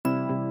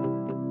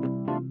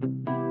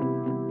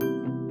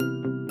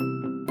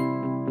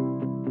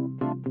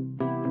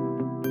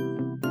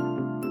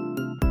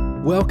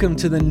Welcome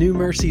to the New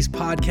Mercies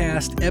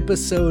Podcast,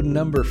 episode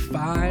number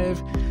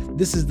 5.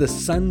 This is the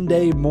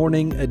Sunday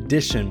morning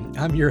edition.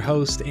 I'm your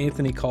host,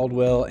 Anthony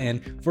Caldwell,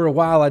 and for a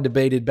while I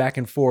debated back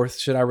and forth,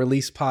 should I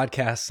release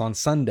podcasts on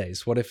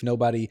Sundays? What if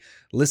nobody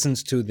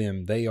listens to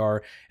them?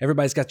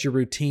 Everybody's got your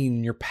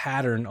routine, your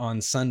pattern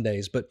on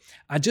Sundays, but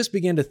I just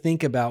began to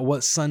think about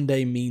what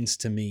Sunday means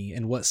to me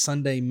and what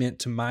Sunday meant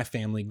to my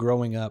family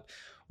growing up.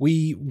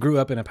 We grew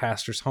up in a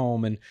pastor's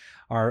home, and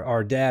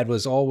our dad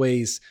was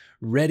always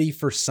ready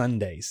for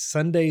Sundays.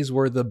 Sundays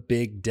were the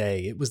big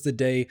day. It was the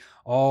day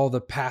all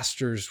the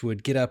pastors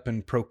would get up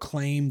and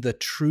proclaim the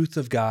truth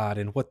of God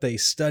and what they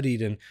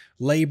studied and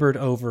labored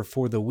over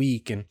for the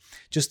week. And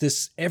just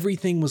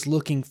everything was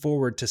looking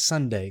forward to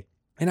Sunday.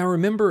 And I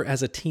remember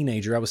as a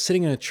teenager, I was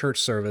sitting in a church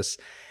service,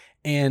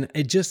 and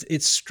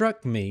it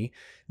struck me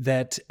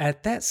that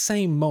at that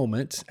same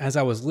moment, as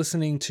I was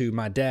listening to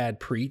my dad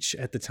preach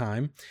at the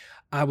time,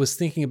 I was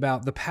thinking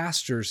about the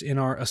pastors in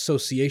our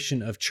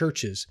association of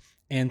churches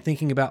and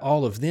thinking about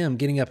all of them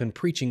getting up and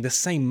preaching the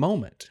same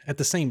moment at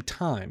the same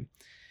time.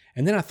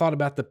 And then I thought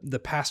about the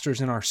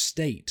pastors in our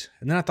state.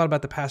 And then I thought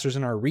about the pastors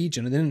in our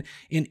region. And then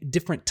in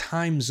different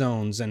time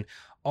zones and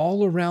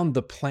all around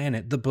the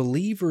planet, the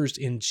believers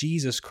in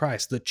Jesus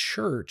Christ, the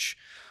church,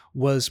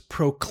 was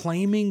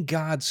proclaiming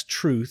God's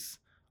truth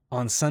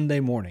on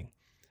Sunday morning.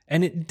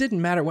 And it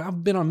didn't matter. Well,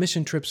 I've been on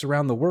mission trips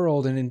around the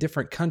world and in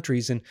different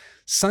countries, and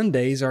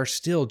Sundays are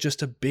still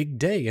just a big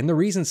day. And the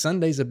reason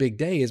Sunday's a big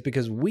day is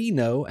because we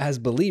know as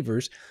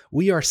believers,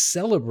 we are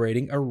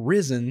celebrating a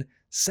risen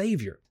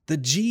Savior. The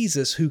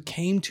Jesus who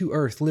came to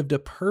earth, lived a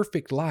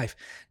perfect life,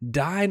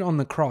 died on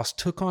the cross,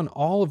 took on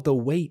all of the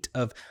weight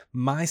of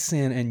my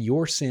sin and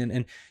your sin,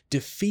 and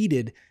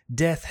defeated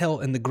death, hell,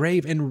 and the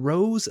grave, and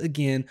rose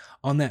again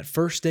on that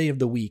first day of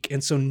the week.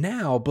 And so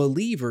now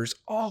believers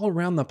all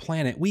around the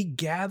planet, we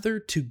gather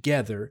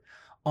together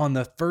on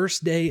the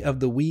first day of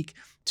the week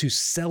to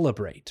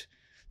celebrate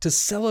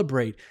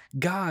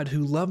God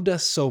who loved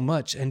us so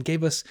much and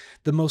gave us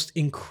the most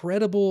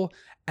incredible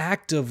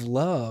act of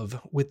love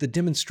with the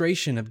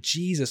demonstration of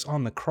Jesus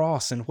on the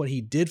cross and what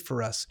he did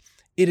for us.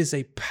 It is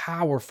a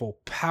powerful,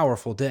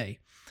 powerful day.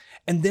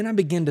 And then I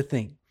begin to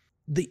think,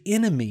 the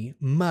enemy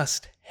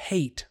must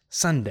hate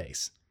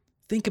Sundays.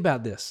 Think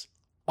about this.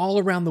 All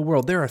around the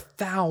world, there are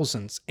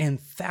thousands and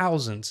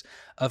thousands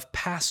of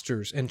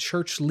pastors and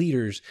church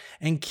leaders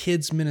and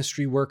kids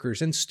ministry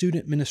workers and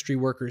student ministry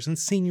workers and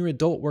senior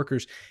adult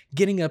workers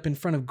getting up in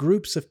front of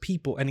groups of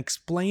people and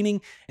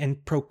explaining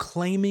and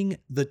proclaiming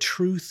the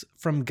truth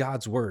from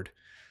God's word.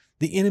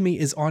 The enemy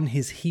is on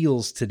his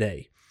heels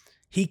today.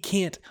 He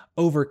can't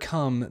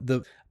overcome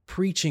the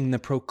preaching, the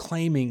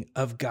proclaiming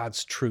of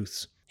God's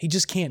truths. He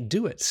just can't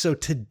do it. So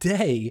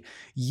today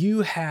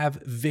you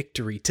have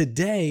victory.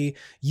 Today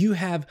you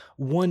have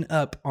one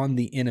up on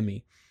the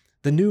enemy.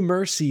 The new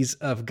mercies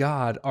of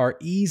God are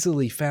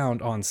easily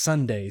found on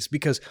Sundays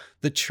because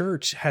the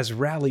church has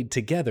rallied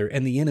together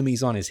and the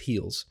enemy's on his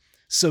heels.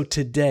 So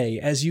today,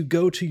 as you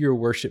go to your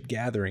worship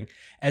gathering,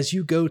 as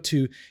you go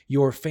to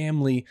your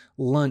family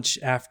lunch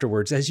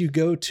afterwards, as you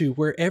go to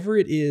wherever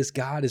it is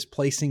God is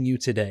placing you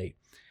today,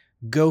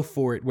 go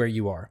for it where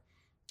you are.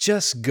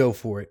 Just go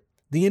for it.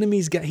 The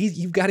enemy's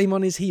you've got him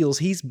on his heels.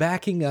 He's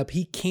backing up.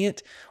 He can't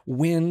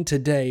win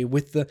today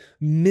with the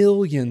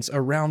millions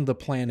around the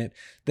planet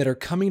that are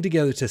coming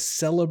together to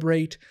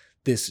celebrate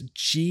this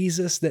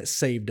Jesus that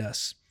saved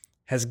us.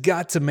 Has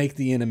got to make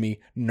the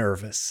enemy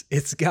nervous.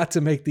 It's got to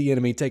make the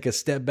enemy take a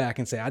step back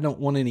and say, I don't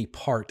want any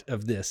part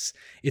of this.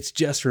 It's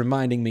just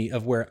reminding me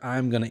of where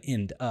I'm going to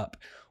end up.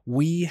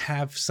 We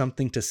have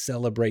something to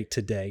celebrate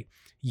today.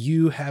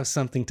 You have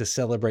something to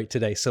celebrate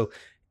today. So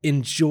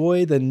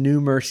enjoy the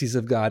new mercies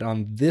of God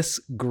on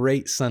this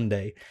great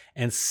Sunday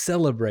and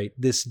celebrate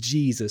this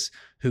Jesus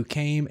who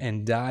came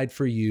and died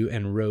for you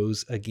and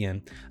rose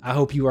again. I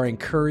hope you are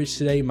encouraged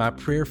today. My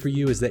prayer for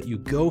you is that you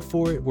go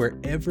for it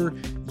wherever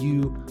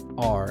you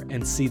are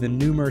and see the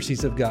new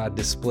mercies of God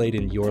displayed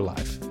in your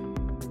life.